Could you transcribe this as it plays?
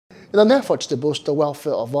In an effort to boost the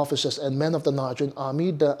welfare of officers and men of the Nigerian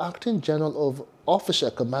Army, the Acting General of Officer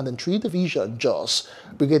Commanding 3 Division, GOC,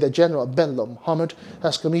 Brigadier General Bello, Mohammed,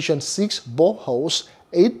 has commissioned 6 boreholes,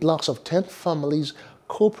 8 blocks of 10 families,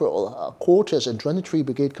 Corporal quarters in 23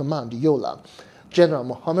 Brigade Command, Yola. General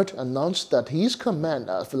Mohammed announced that his command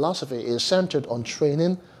philosophy is centered on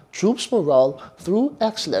training troops morale through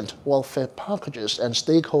excellent welfare packages and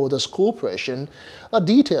stakeholders' cooperation.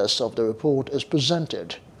 Details of the report is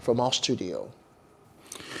presented from our studio.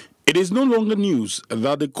 It is no longer news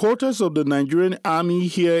that the quarters of the Nigerian Army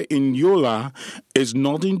here in Yola is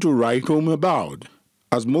nothing to write home about,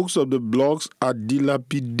 as most of the blocks are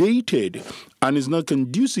dilapidated and is not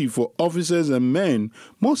conducive for officers and men,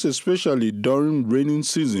 most especially during rainy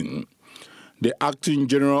season. The Acting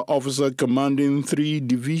General Officer Commanding 3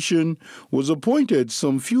 Division was appointed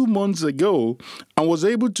some few months ago and was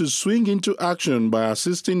able to swing into action by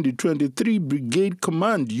assisting the 23 Brigade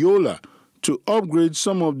Command Yola to upgrade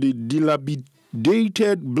some of the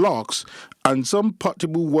dilapidated blocks and some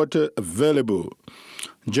potable water available.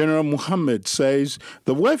 General Mohammed says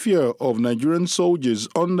the welfare of Nigerian soldiers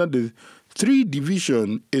under the 3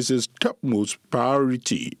 Division is his topmost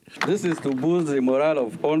priority. This is to boost the morale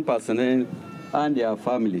of all personnel and their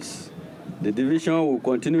families. The division will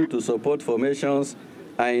continue to support formations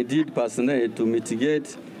and indeed personnel to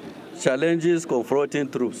mitigate challenges confronting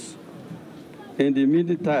troops. In the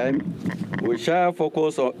meantime, we shall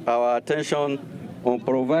focus our attention on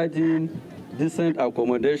providing decent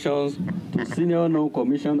accommodations to senior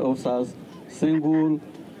non-commissioned officers, single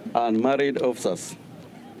and married officers.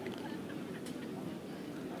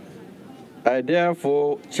 I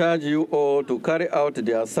therefore charge you all to carry out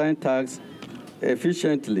the assigned tasks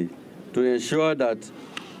efficiently to ensure that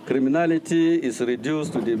criminality is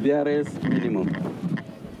reduced to the barest minimum.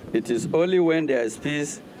 It is only when there is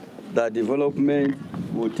peace that development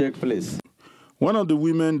will take place. One of the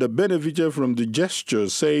women that benefited from the gesture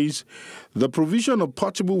says the provision of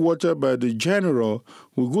potable water by the general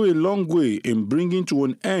will go a long way in bringing to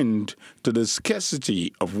an end to the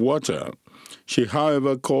scarcity of water. She,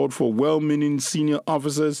 however, called for well-meaning senior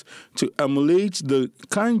officers to emulate the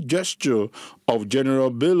kind gesture of General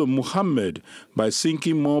Bello Mohammed by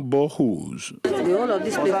sinking more boreholes. The whole of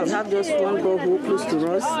this place, we have just one borehole close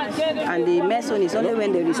to us, and the mess one is only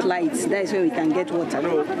when there is light. That is when we can get water.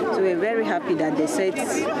 So we're very happy that they set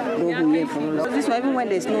borehole here for us. This one, even when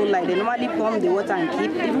there's no light, they normally pump the water and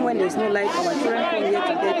keep. Even when there's no light, our children come here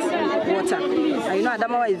to get water. And you know,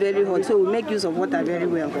 Adamawa is very hot, so we make use of water very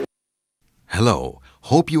well. Hello,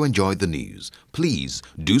 hope you enjoyed the news. Please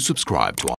do subscribe to our